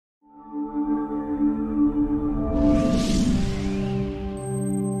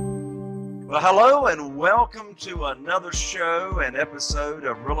Well, hello and welcome to another show and episode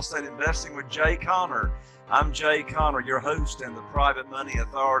of Real Estate Investing with Jay Conner. I'm Jay Conner, your host and the Private Money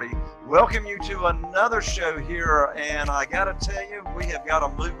Authority. Welcome you to another show here, and I got to tell you, we have got a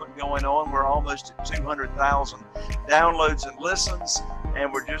movement going on. We're almost at 200,000 downloads and listens,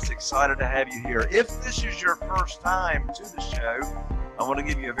 and we're just excited to have you here. If this is your first time to the show, I want to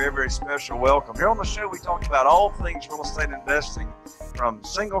give you a very, very special welcome. Here on the show, we talk about all things real estate investing, from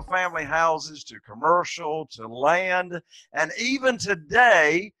single family houses to commercial to land. And even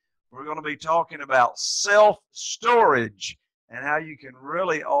today, we're going to be talking about self-storage and how you can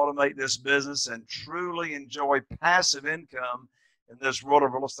really automate this business and truly enjoy passive income in this world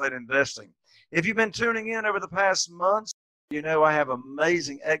of real estate investing. If you've been tuning in over the past months, you know I have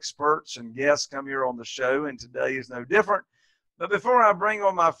amazing experts and guests come here on the show, and today is no different. But before I bring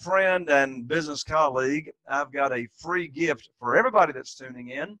on my friend and business colleague, I've got a free gift for everybody that's tuning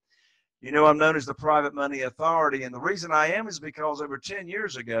in. You know, I'm known as the Private Money Authority, and the reason I am is because over 10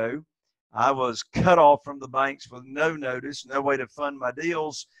 years ago, I was cut off from the banks with no notice, no way to fund my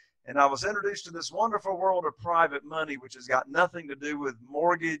deals, and I was introduced to this wonderful world of private money, which has got nothing to do with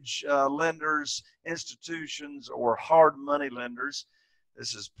mortgage lenders, institutions, or hard money lenders.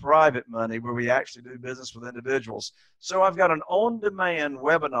 This is private money where we actually do business with individuals. So I've got an on-demand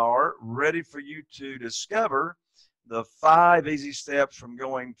webinar ready for you to discover the 5 easy steps from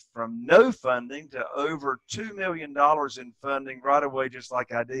going from no funding to over $2 million in funding right away, just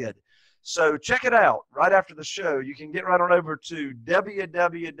like I did. So check it out right after the show. You can get right on over to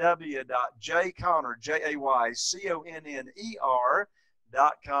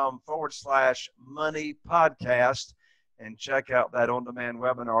www.jayconner.com/money podcast. And check out that on-demand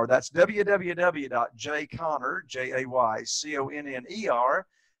webinar. That's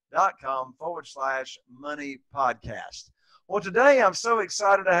www.jayconner.com/money podcast. Well, today I'm so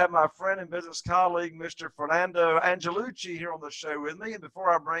excited to have my friend and business colleague, Mr. Fernando Angelucci, here on the show with me. And before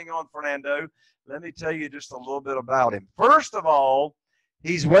I bring on Fernando, let me tell you just a little bit about him. First of all,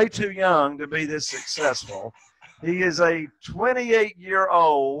 he's way too young to be this successful. He is a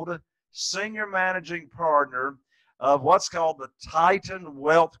 28-year-old senior managing partner of what's called the Titan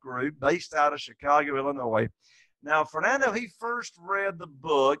Wealth Group, based out of Chicago, Illinois. Now, Fernando, he first read the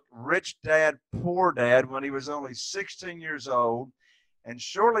book, Rich Dad, Poor Dad, when he was only 16 years old. And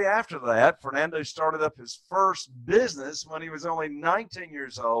shortly after that, Fernando started up his first business when he was only 19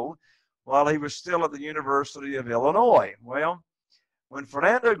 years old, while he was still at the University of Illinois. Well, when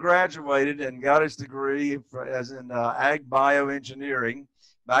Fernando graduated and got his degree as in ag bioengineering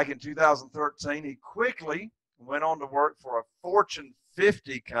back in 2013, he quickly went on to work for a Fortune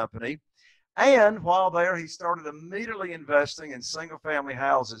 50 company. And while there, he started immediately investing in single-family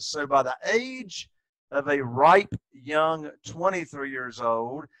houses. So by the age of a ripe young 23 years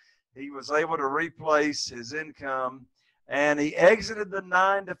old, he was able to replace his income, and he exited the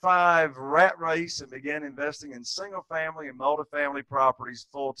 9-to-5 rat race and began investing in single-family and multifamily properties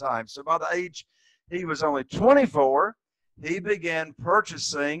full-time. So by the age he was only 24, he began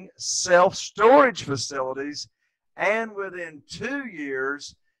purchasing self-storage facilities, and within 2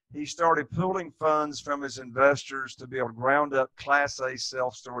 years, he started pooling funds from his investors to be able to ground up Class A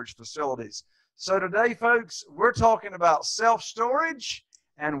self-storage facilities. So today, folks, we're talking about self-storage,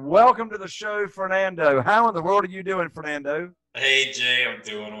 and welcome to the show, Fernando. How in the world are you doing, Fernando? Hey, Jay, I'm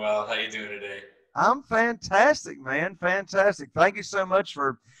doing well. How you doing today? I'm fantastic, man, fantastic. Thank you so much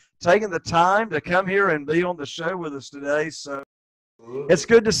for taking the time to come here and be on the show with us today. So it's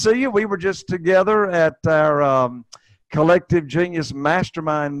good to see you. We were just together at our Collective Genius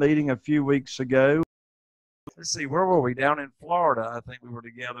Mastermind meeting a few weeks ago. Let's see, where were we? Down in Florida, I think we were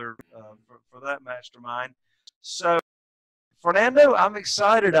together for that mastermind. So, Fernando, I'm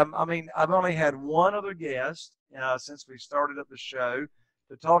excited. I've only had one other guest since we started up the show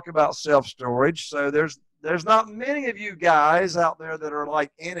to talk about self-storage. So there's not many of you guys out there that are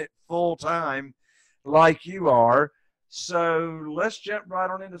like in it full time like you are. So let's jump right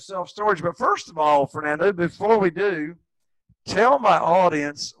on into self-storage. But first of all, Fernando, before we do, tell my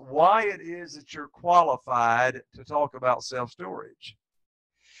audience why it is that you're qualified to talk about self-storage.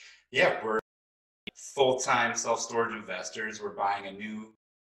 Yeah, we're full-time self-storage investors. We're buying a new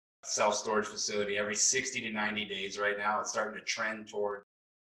self-storage facility every 60 to 90 days right now. It's starting to trend toward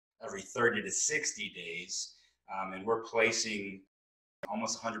every 30 to 60 days. And we're placing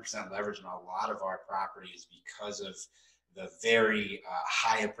almost 100% leverage on a lot of our properties because of the very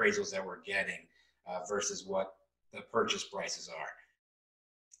high appraisals that we're getting versus what the purchase prices are.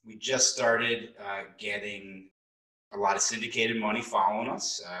 We just started getting a lot of syndicated money following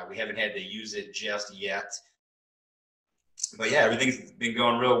us. We haven't had to use it just yet. But yeah, everything's been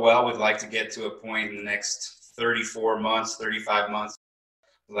going real well. We'd like to get to a point in the next 34 months, 35 months.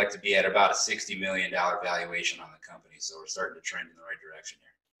 We'd like to be at about a $60 million valuation on the company. So we're starting to trend in the right direction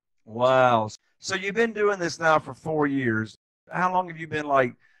here. Wow. So you've been doing this now for 4 years. How long have you been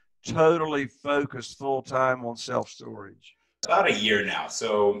like totally focused full time on self-storage? About a year now.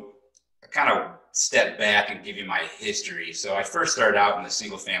 So I kind of step back and give you my history. So I first started out in the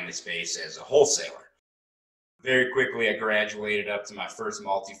single family space as a wholesaler. Very quickly, I graduated up to my first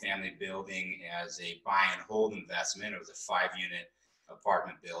multifamily building as a buy and hold investment. It was a 5-unit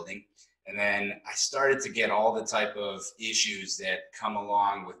apartment building. And then I started to get all the type of issues that come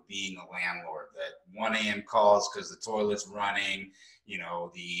along with being a landlord. That 1 a.m. calls because the toilet's running, you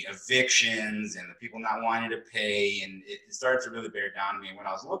know, the evictions and the people not wanting to pay. And it started to really bear down on me. And when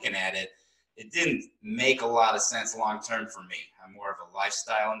I was looking at it, it didn't make a lot of sense long term for me. I'm more of a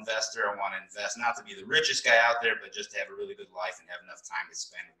lifestyle investor. I want to invest not to be the richest guy out there, but just to have a really good life and have enough time to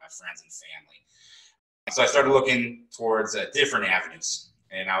spend with my friends and family. So I started looking towards different avenues.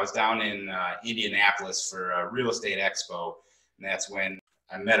 And I was down in Indianapolis for a real estate expo. And that's when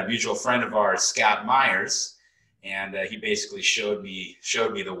I met a mutual friend of ours, Scott Myers. And he basically showed me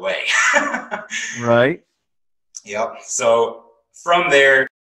the way. Right. Yep. So from there,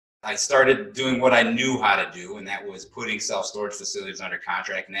 I started doing what I knew how to do, and that was putting self-storage facilities under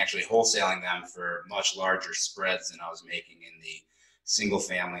contract and actually wholesaling them for much larger spreads than I was making in the single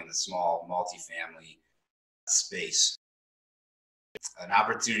family and the small multifamily space. An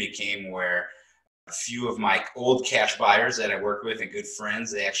opportunity came where a few of my old cash buyers that I worked with and good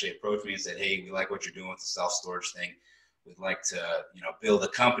friends, they actually approached me and said, "Hey, we like what you're doing with the self-storage thing. We'd like to, build a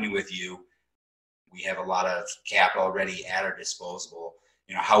company with you. We have a lot of capital already at our disposal.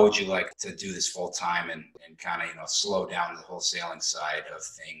 How would you like to do this full time and kind of, slow down the wholesaling side of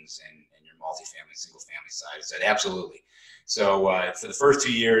things and your multifamily, single family side?" I said, absolutely. So for the first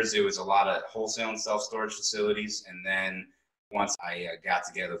 2 years, it was a lot of wholesale and self-storage facilities. And then once I got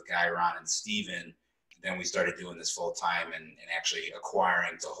together with Guy, Ron, and Steven, then we started doing this full time and actually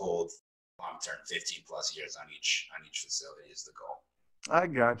acquiring to hold long-term 15 plus years on each facility is the goal. I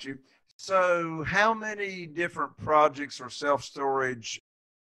got you. So how many different projects or self-storage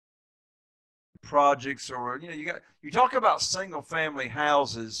projects, or you talk about single family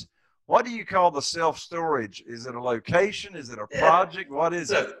houses, what do you call the self-storage? Is it a location? Is it a project? What is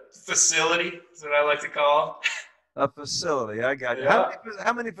it? A facility is what I like to call. A facility. I got you. Yeah.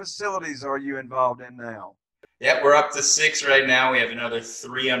 How many facilities are you involved in now? Yeah, we're up to 6 right now. We have another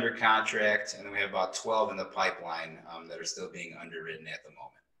 3 under contract, and then we have about 12 in the pipeline that are still being underwritten at the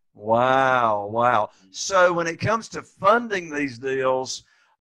moment. Wow. So when it comes to funding these deals,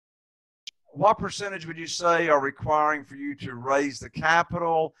 what percentage would you say are requiring for you to raise the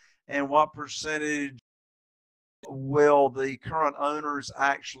capital, and what percentage will the current owners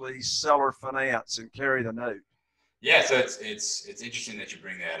actually seller finance and carry the note? Yeah, so it's interesting that you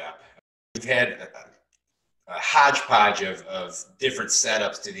bring that up. We've had a hodgepodge of different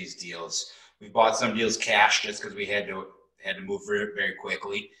setups to these deals. We bought some deals cash just because we had to move very, very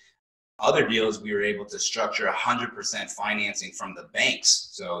quickly. Other deals we were able to structure 100% financing from the banks.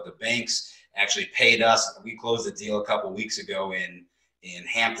 So the banks actually paid us. We closed the deal a couple weeks ago in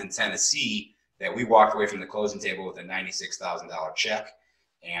Hampton, Tennessee, that we walked away from the closing table with a $96,000 check.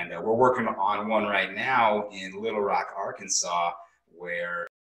 And we're working on one right now in Little Rock, Arkansas, where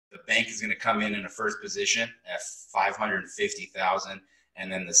the bank is going to come in a first position at $550,000,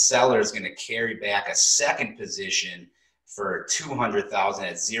 and then the seller is going to carry back a second position for $200,000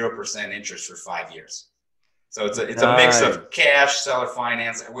 at 0% interest for 5 years. So it's a mix of cash, seller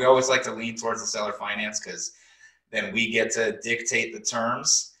finance. We always like to lean towards the seller finance because then we get to dictate the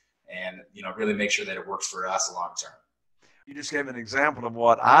terms and really make sure that it works for us long term. You just gave an example of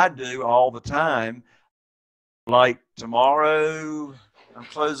what I do all the time. Like tomorrow, I'm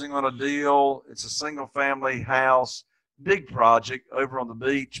closing on a deal. It's a single family house, big project over on the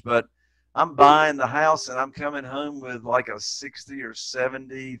beach, but I'm buying the house and I'm coming home with like a $60,000 or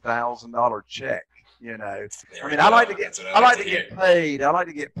 $70,000 check. I like to get paid. I like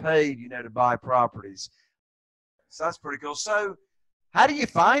to get paid, to buy properties. So that's pretty cool. So how do you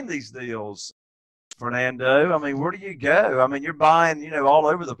find these deals, Fernando? Where do you go? You're buying, all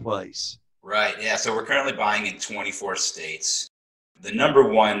over the place. Right. Yeah. So we're currently buying in 24 states. The number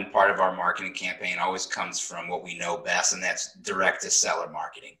one part of our marketing campaign always comes from what we know best, and that's direct to seller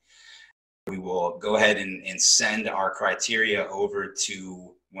marketing. We will go ahead and send our criteria over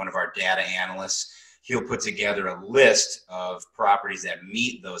to one of our data analysts. He'll put together a list of properties that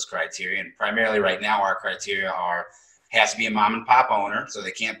meet those criteria. And primarily right now, our criteria has to be a mom and pop owner. So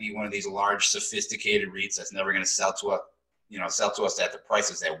they can't be one of these large, sophisticated REITs that's never going to sell to sell to us at the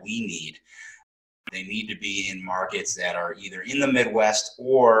prices that we need. They need to be in markets that are either in the Midwest,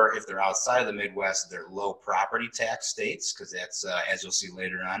 or if they're outside of the Midwest, they're low property tax states, because that's, as you'll see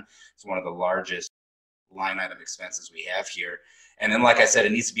later on, it's one of the largest line item expenses we have here. And then, like I said,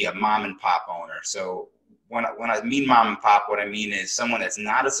 it needs to be a mom and pop owner. So when I mean mom and pop, what I mean is someone that's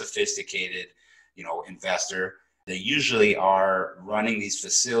not a sophisticated, investor. They usually are running these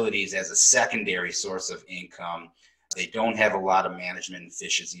facilities as a secondary source of income. They don't have a lot of management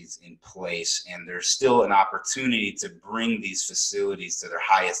efficiencies in place, and there's still an opportunity to bring these facilities to their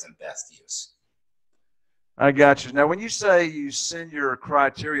highest and best use. I got you. Now, when you say you send your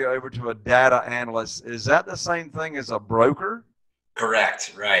criteria over to a data analyst, is that the same thing as a broker?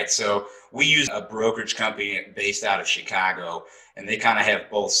 Correct, right. So we use a brokerage company based out of Chicago, and they kind of have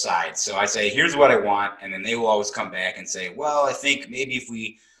both sides. So I say, here's what I want, and then they will always come back and say, well, I think maybe if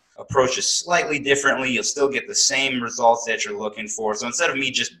we approach it slightly differently, you'll still get the same results that you're looking for. So instead of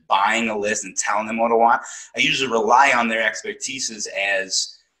me just buying a list and telling them what I want, I usually rely on their expertise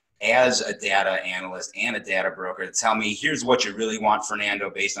as a data analyst and a data broker to tell me, here's what you really want, Fernando,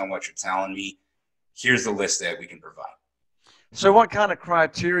 based on what you're telling me. Here's the list that we can provide. So what kind of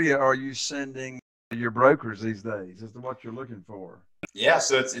criteria are you sending your brokers these days as to what you're looking for? Yeah,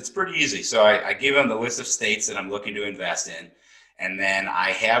 so it's pretty easy. So I give them the list of states that I'm looking to invest in, and then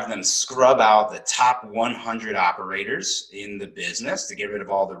I have them scrub out the top 100 operators in the business to get rid of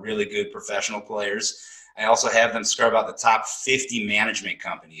all the really good professional players. I also have them scrub out the top 50 management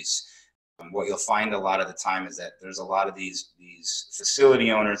companies. What you'll find a lot of the time is that there's a lot of these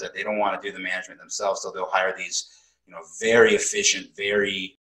facility owners that they don't want to do the management themselves, so they'll hire these very efficient,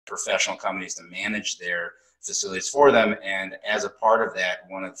 very professional companies to manage their facilities for them. And as a part of that,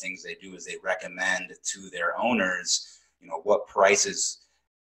 one of the things they do is they recommend to their owners, what prices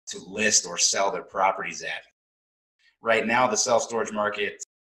to list or sell their properties at. Right now, the self-storage market,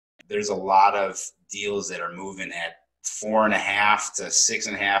 there's a lot of deals that are moving at 4.5 to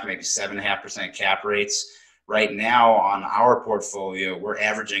 6.5, maybe 7.5% cap rates. Right now on our portfolio, we're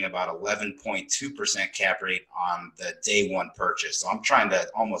averaging about 11.2% cap rate on the day one purchase. So I'm trying to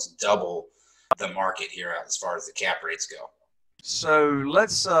almost double the market here as far as the cap rates go. So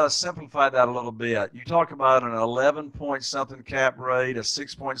let's simplify that a little bit. You talk about an 11 point something cap rate, a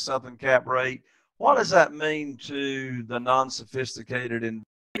 6 point something cap rate. What does that mean to the non-sophisticated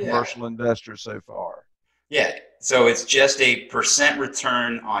commercial investor so far? Yeah, so it's just a percent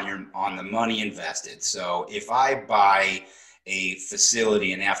return on the money invested. So if I buy a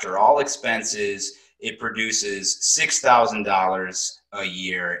facility and after all expenses, it produces $6,000 a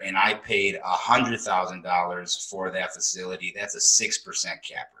year, and I paid $100,000 for that facility, that's a 6% cap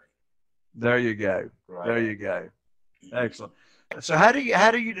rate. There you go. Right. There you go. Excellent. So how do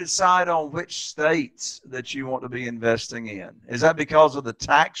you decide on which states that you want to be investing in? Is that because of the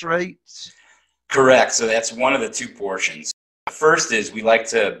tax rates? Correct. So that's one of the two portions. The first is we like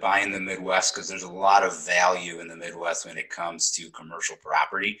to buy in the Midwest because there's a lot of value in the Midwest when it comes to commercial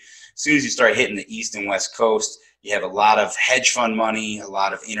property. As soon as you start hitting the East and West Coast, you have a lot of hedge fund money, a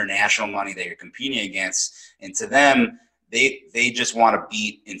lot of international money that you're competing against. And to them, they just want to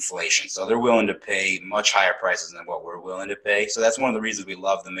beat inflation. So they're willing to pay much higher prices than what we're willing to pay. So that's one of the reasons we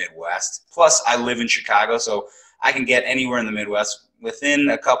love the Midwest. Plus, I live in Chicago, so I can get anywhere in the Midwest within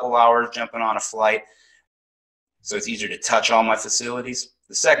a couple hours jumping on a flight. So it's easier to touch all my facilities.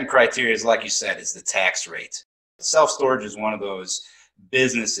 The second criteria is, like you said, is the tax rate. Self-storage is one of those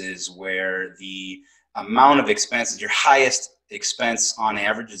businesses where the amount of expenses, your highest expense on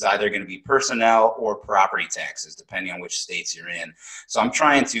average is either going to be personnel or property taxes, depending on which states you're in. So I'm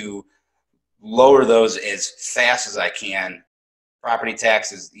trying to lower those as fast as I can. Property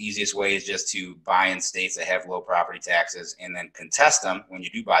taxes, the easiest way is just to buy in states that have low property taxes and then contest them when you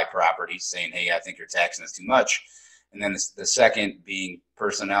do buy properties, saying, hey, I think you're taxing us too much. And then the second being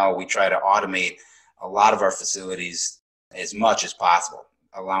personnel, we try to automate a lot of our facilities as much as possible,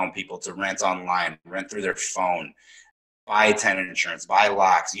 allowing people to rent online, rent through their phone, buy tenant insurance, buy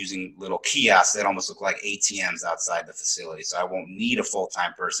locks, using little kiosks that almost look like ATMs outside the facility. So I won't need a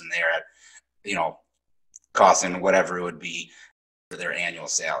full-time person there at, costing whatever it would be for their annual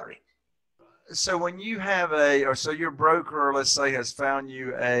salary. So when you have so your broker, let's say, has found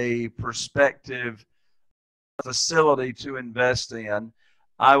you a prospective facility to invest in,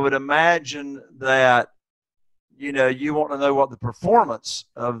 I would imagine that, you want to know what the performance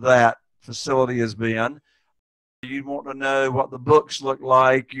of that facility has been. You'd want to know what the books look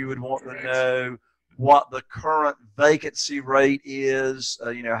like. You would want to know what the current vacancy rate is,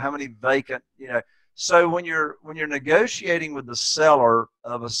 how many vacant, So when you're negotiating with the seller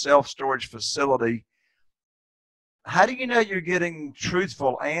of a self-storage facility, how do you know you're getting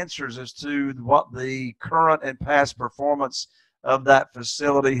truthful answers as to what the current and past performance of that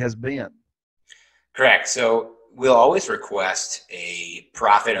facility has been? Correct. So we'll always request a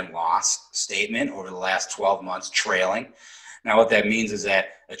profit and loss statement over the last 12 months trailing. Now, what that means is that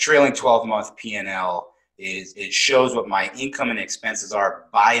a trailing 12-month P&L it shows what my income and expenses are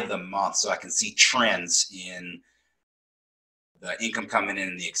by the month, so I can see trends in the income coming in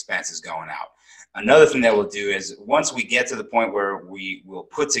and the expenses going out. Another thing that we'll do is once we get to the point where we will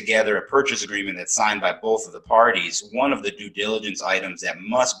put together a purchase agreement that's signed by both of the parties, one of the due diligence items that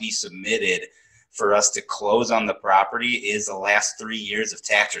must be submitted for us to close on the property is the last 3 years of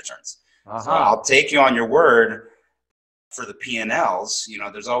tax returns. So I'll take you on your word for the P&Ls. You know,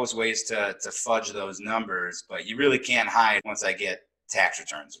 there's always ways to fudge those numbers, but you really can't hide once I get tax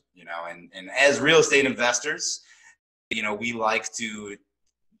returns, you know, and as real estate investors, you know, we like to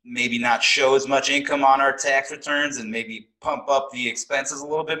maybe not show as much income on our tax returns and maybe pump up the expenses a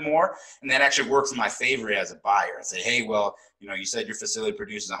little bit more. And that actually works in my favor as a buyer. I say, hey, well, you know, you said your facility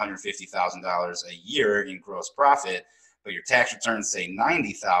produces $150,000 a year in gross profit, but your tax returns say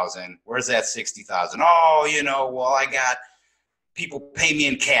 $90,000. Where's that $60,000? Oh, you know, well, I got people pay me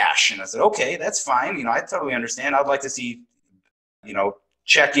in cash. And I said, okay, that's fine. You know, I totally understand. I'd like to see, you know,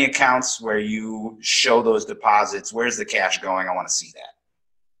 checking accounts where you show those deposits. Where's the cash going? I want to see that.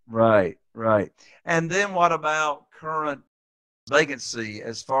 Right, right. And then what about current vacancy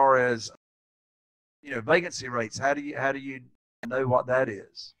as far as, you know, vacancy rates? How do you know what that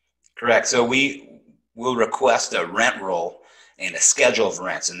is? Correct. So we will request a rent roll and a schedule of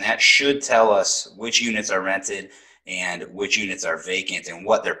rents, and that should tell us which units are rented and which units are vacant and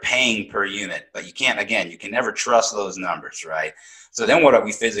what they're paying per unit. But you can't, again, you can never trust those numbers, right? So then what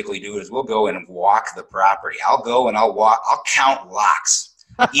we physically do is we'll go in and walk the property. I'll go and I'll count locks.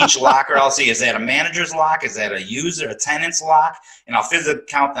 Each locker I'll see, is that a manager's lock? Is that a user, a tenant's lock? And I'll physically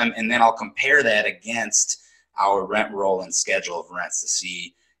count them, and then I'll compare that against our rent roll and schedule of rents to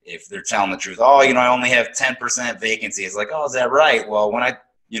see if they're telling the truth. Oh, you know, I only have 10% vacancy. It's like, oh, is that right? Well, when I,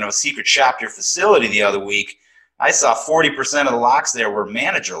 you know, secret shopped your facility the other week, I saw 40% of the locks there were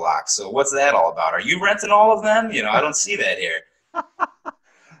manager locks. So what's that all about? Are you renting all of them? You know, I don't see that here.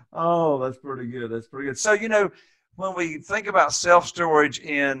 Oh, that's pretty good. That's pretty good. So, you know, when we think about self-storage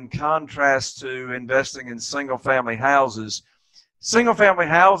in contrast to investing in single-family houses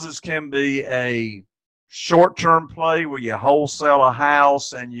can be a short-term play where you wholesale a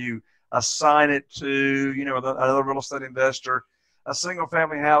house and you assign it to, you know, another real estate investor. A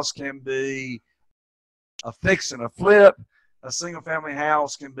single-family house can be a fix and a flip. A single-family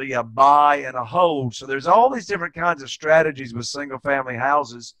house can be a buy and a hold. So there's all these different kinds of strategies with single-family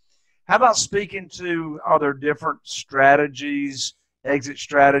houses. How about speaking to, are there different strategies, exit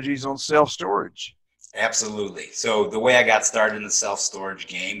strategies on self-storage? Absolutely. So the way I got started in the self-storage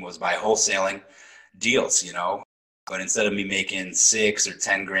game was by wholesaling deals, you know, but instead of me making 6 or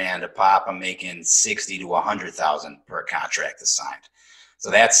 10 grand a pop, I'm making 60 to 100,000 per contract assigned. So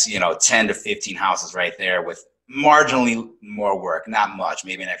that's, you know, 10 to 15 houses right there with marginally more work, not much,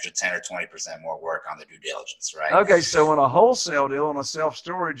 maybe an extra 10 or 20% more work on the due diligence, right? Okay, so in a wholesale deal, on a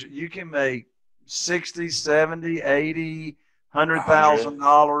self-storage, you can make 60, 70, 80,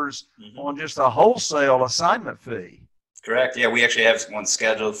 $100,000 on just a wholesale assignment fee. Correct. Yeah, we actually have one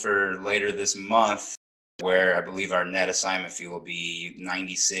scheduled for later this month where I believe our net assignment fee will be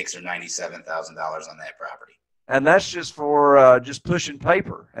 $96,000 or $97,000 on that property. And that's just for just pushing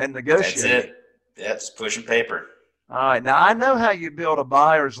paper and negotiating. That's it. That's pushing paper. All right. Now, I know how you build a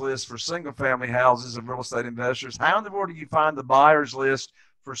buyer's list for single-family houses and real estate investors. How in the world do you find the buyer's list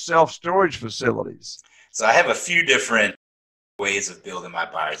for self-storage facilities? So I have a few different ways of building my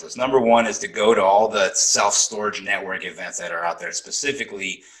buyer's list. Number one is to go to all the self-storage network events that are out there,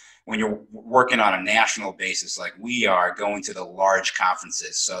 specifically when you're working on a national basis like we are, going to the large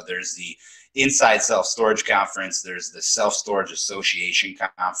conferences. So there's the Inside Self-Storage Conference, there's the Self-Storage Association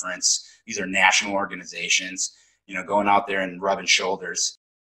Conference. These are national organizations, you know, going out there and rubbing shoulders.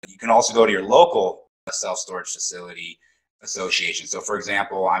 You can also go to your local self-storage facility association. So for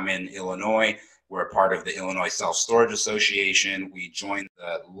example, I'm in Illinois. We're a part of the Illinois Self-Storage Association. We join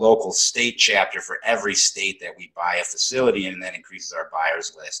the local state chapter for every state that we buy a facility in, and that increases our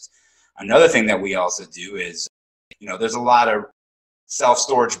buyers list. Another thing that we also do is, you know, there's a lot of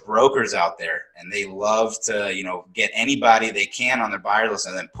self-storage brokers out there, and they love to, you know, get anybody they can on their buyer list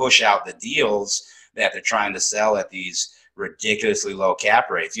and then push out the deals that they're trying to sell at these ridiculously low cap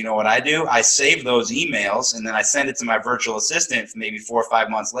rates. You know what I do? I save those emails and then I send it to my virtual assistant maybe 4 or 5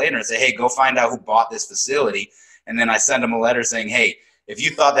 months later and say, hey, go find out who bought this facility. And then I send them a letter saying, hey, if you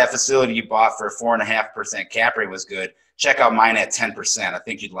thought that facility you bought for 4.5% cap rate was good, check out mine at 10%. I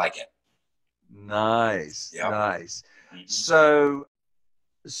think you'd like it. Nice. Yep. Nice. Mhm.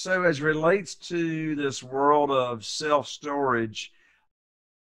 So as relates to this world of self-storage,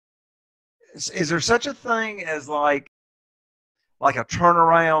 is there such a thing as like a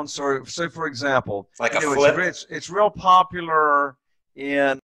turnaround? So for example, Like a flip? it's real popular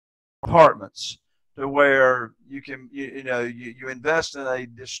in apartments to where you can you invest in a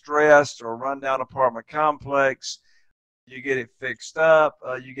distressed or rundown apartment complex, you get it fixed up,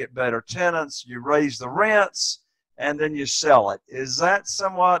 you get better tenants, you raise the rents, and then you sell it. Is that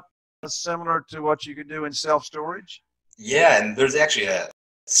somewhat similar to what you could do in self-storage? Yeah, and there's actually a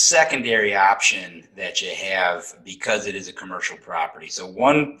secondary option that you have because it is a commercial property. So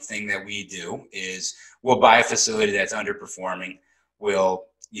one thing that we do is we'll buy a facility that's underperforming. We'll,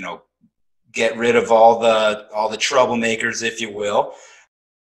 get rid of all the troublemakers, if you will.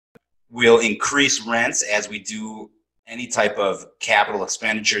 We'll increase rents as we do any type of capital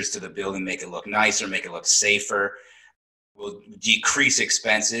expenditures to the building, make it look nicer, make it look safer. We'll decrease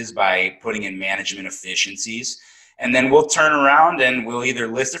expenses by putting in management efficiencies. And then we'll turn around and we'll either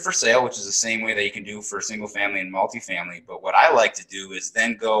list it for sale, which is the same way that you can do for single family and multifamily. But what I like to do is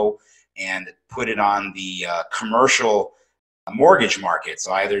then go and put it on the commercial mortgage market.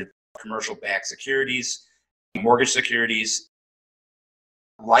 So either commercial backed securities, mortgage securities.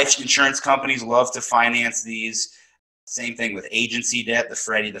 Life insurance companies love to finance these. Same thing with agency debt, the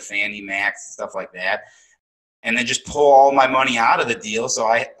Freddie, the Fannie Mac, stuff like that. And then just pull all my money out of the deal. So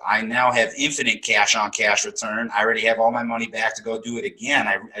I now have infinite cash on cash return. I already have all my money back to go do it again.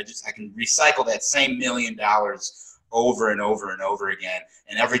 I can recycle that same $1 million over and over and over again.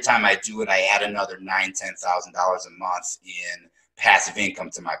 And every time I do it, I add another $9,000, $10,000 a month in passive income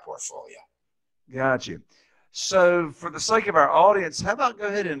to my portfolio. Got you. So for the sake of our audience, how about go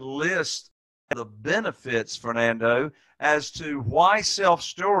ahead and list the benefits, Fernando, as to why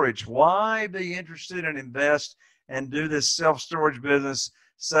self-storage, why be interested and invest and do this self-storage business,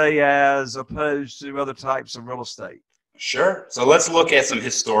 say, as opposed to other types of real estate? Sure. So let's look at some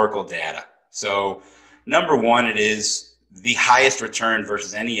historical data. So number one, it is the highest return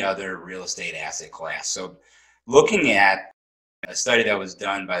versus any other real estate asset class. So looking at a study that was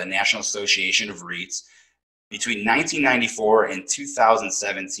done by the National Association of REITs, between 1994 and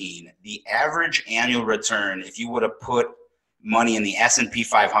 2017, the average annual return, if you would have put money in the S&P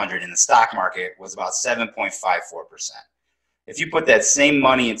 500 in the stock market, was about 7.54%. If you put that same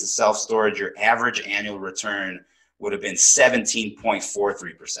money into self-storage, your average annual return would have been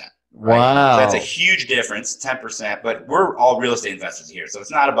 17.43%. Right? Wow. So that's a huge difference, 10%, but we're all real estate investors here. So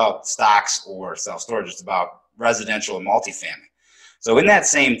it's not about stocks or self-storage, it's about residential and multifamily. So in that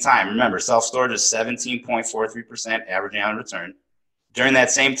same time, remember, self-storage is 17.43% average annual return. During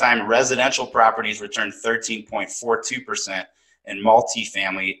that same time, residential properties returned 13.42% and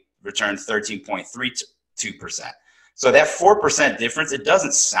multifamily returned 13.32%. So that 4% difference, it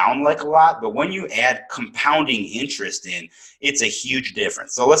doesn't sound like a lot, but when you add compounding interest in, it's a huge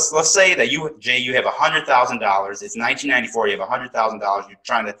difference. So let's say that you, Jay, you have $100,000. It's 1994. You have $100,000. You're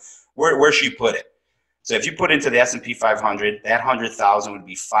trying to, where should you put it? So if you put into the S&P 500, that $100,000 would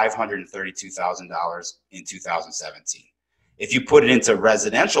be $532,000 in 2017. If you put it into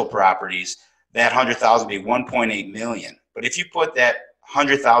residential properties, that $100,000 would be $1.8 million. But if you put that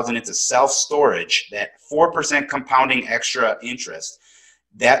 $100,000 into self-storage, that 4% compounding extra interest,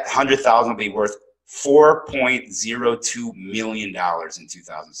 that $100,000 will be worth $4.02 million in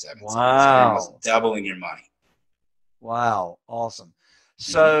 2017. Wow. So you're almost doubling your money. Wow. Awesome.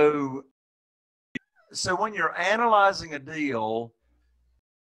 So when you're analyzing a deal,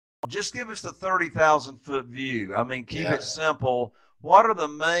 just give us the 30,000-foot view. I mean, keep it simple. What are the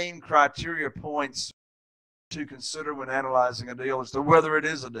main criteria points to consider when analyzing a deal as to whether it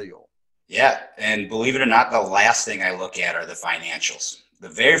is a deal? Yeah, and believe it or not, the last thing I look at are the financials. The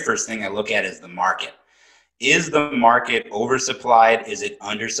very first thing I look at is the market. Is the market oversupplied? Is it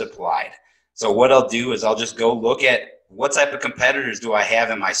undersupplied? So what I'll do is I'll just go look at what type of competitors do I have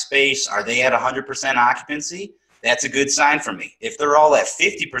in my space? Are they at 100% occupancy? That's a good sign for me. If they're all at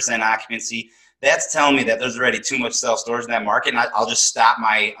 50% occupancy, that's telling me that there's already too much self-storage in that market, and I'll just stop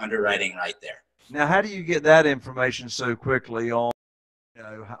my underwriting right there. Now, how do you get that information so quickly on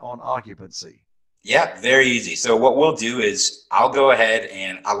occupancy? Yeah, very easy. So what we'll do is I'll go ahead,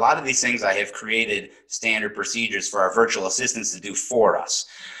 and a lot of these things I have created standard procedures for our virtual assistants to do for us.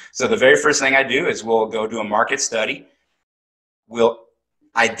 So the very first thing I do is we'll go do a market study. We'll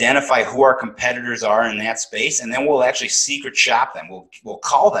identify who our competitors are in that space, and then we'll actually secret shop them. We'll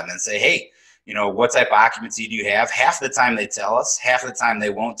call them and say, hey, you know, what type of occupancy do you have? Half the time they tell us, half the time they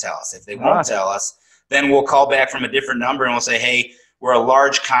won't tell us. If they won't tell us, then we'll call back from a different number and we'll say, hey, we're a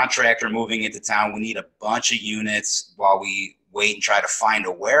large contractor moving into town. We need a bunch of units while we wait and try to find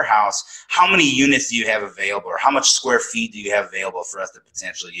a warehouse. How many units do you have available, or how much square feet do you have available for us to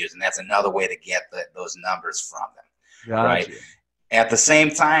potentially use? And that's another way to get those numbers from them. Gotcha. Right? At the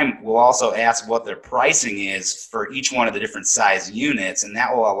same time, we'll also ask what their pricing is for each one of the different size units, and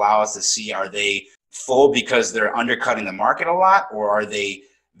that will allow us to see, are they full because they're undercutting the market a lot, or are they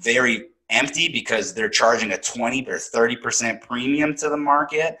very empty because they're charging a 20 or 30% premium to the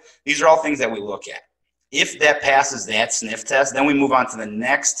market? These are all things that we look at. If that passes that sniff test, then we move on to the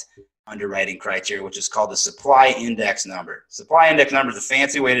next underwriting criteria, which is called the supply index number. Supply index number is a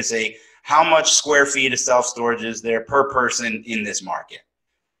fancy way to say how much square feet of self-storage is there per person in this market.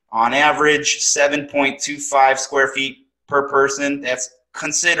 On average, 7.25 square feet per person. That's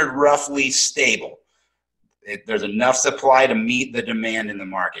considered roughly stable. There's enough supply to meet the demand in the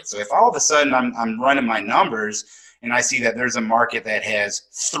market. So if all of a sudden I'm running my numbers and I see that there's a market that has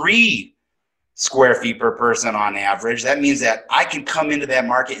 3 square feet per person on average, that means that I can come into that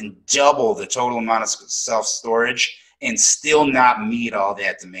market and double the total amount of self-storage and still not meet all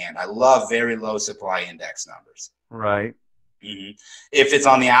that demand. I love very low supply index numbers. Right. Mm-hmm. If it's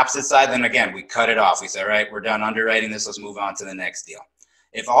on the opposite side, then again, we cut it off. We say, all right, we're done underwriting this. Let's move on to the next deal.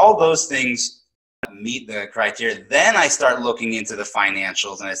 If all those things meet the criteria, then I start looking into the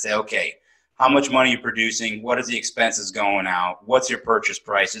financials and I say, okay, how much money are you producing? What is the expenses going out? What's your purchase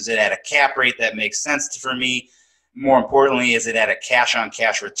price? Is it at a cap rate that makes sense for me? More importantly, is it at a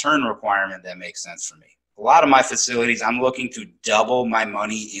cash-on-cash return requirement that makes sense for me? A lot of my facilities, I'm looking to double my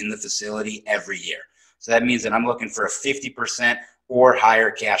money in the facility every year. So that means that I'm looking for a 50% or higher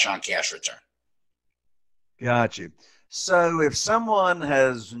cash-on-cash return. Got you. So if someone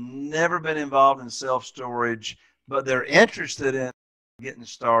has never been involved in self-storage, but they're interested in getting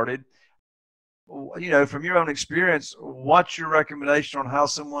started, you know, from your own experience, what's your recommendation on how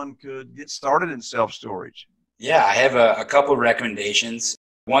someone could get started in self-storage? Yeah, I have a couple of recommendations.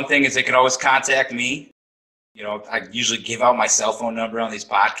 One thing is they can always contact me. You know, I usually give out my cell phone number on these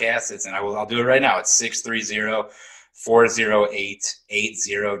podcasts, and I'll do it right now. It's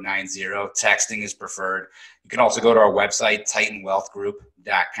 630-408-8090. Texting is preferred. You can also go to our website,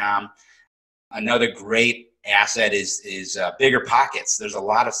 titanwealthgroup.com. Another great asset is Bigger Pockets. There's a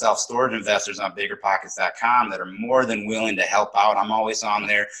lot of self-storage investors on biggerpockets.com that are more than willing to help out. I'm always on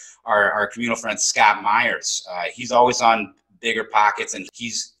there. Our communal friend Scott Myers, he's always on Bigger Pockets, and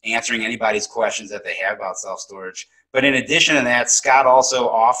he's answering anybody's questions that they have about self-storage. But in addition to that, Scott also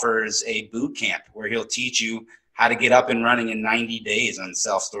offers a boot camp where he'll teach you how to get up and running in 90 days on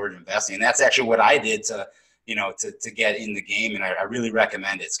self-storage investing. And that's actually what I did to get in the game, and I really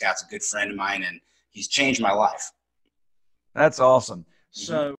recommend it. Scott's a good friend of mine, and he's changed my life. That's awesome.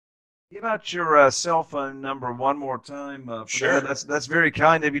 So give out your cell phone number one more time. Sure. That's very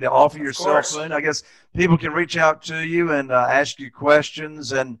kind of you to offer your cell phone. I guess people can reach out to you and ask you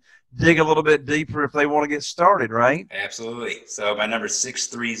questions and dig a little bit deeper if they want to get started, right? Absolutely. So my number is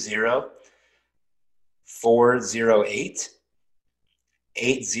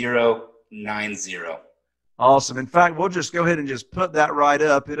 630-408-8090. Awesome. In fact, we'll just go ahead and just put that right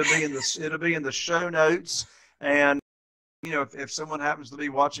up. It'll be in the show notes. And you know, if someone happens to be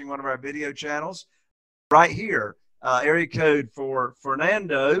watching one of our video channels, right here, area code for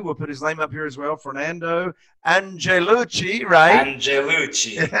Fernando, we'll put his name up here as well, Fernando Angelucci, right?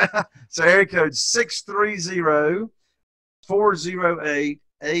 Angelucci. So area code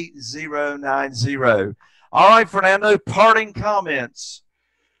 630-408-8090. All right, Fernando, parting comments.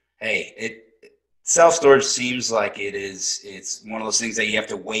 Hey, self-storage seems like it's one of those things that you have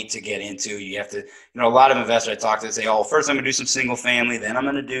to wait to get into. You have to, a lot of investors I talk to say, oh, first I'm going to do some single family, then I'm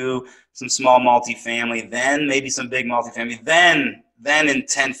going to do some small multifamily, then maybe some big multifamily, then in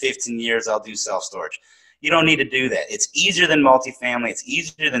 10, 15 years I'll do self-storage. You don't need to do that. It's easier than multifamily. It's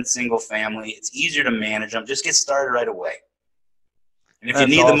easier than single family. It's easier to manage them. Just get started right away. And if you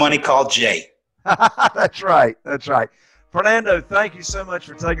need the money, call Jay. That's right. That's right. Fernando, thank you so much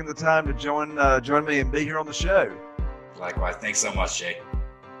for taking the time to join me and be here on the show. Likewise. Thanks so much, Jay.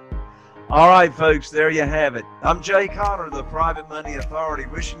 All right, folks, there you have it. I'm Jay Conner, the Private Money Authority,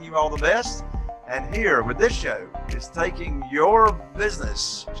 wishing you all the best. And here with this show is taking your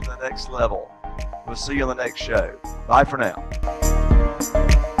business to the next level. We'll see you on the next show. Bye for now.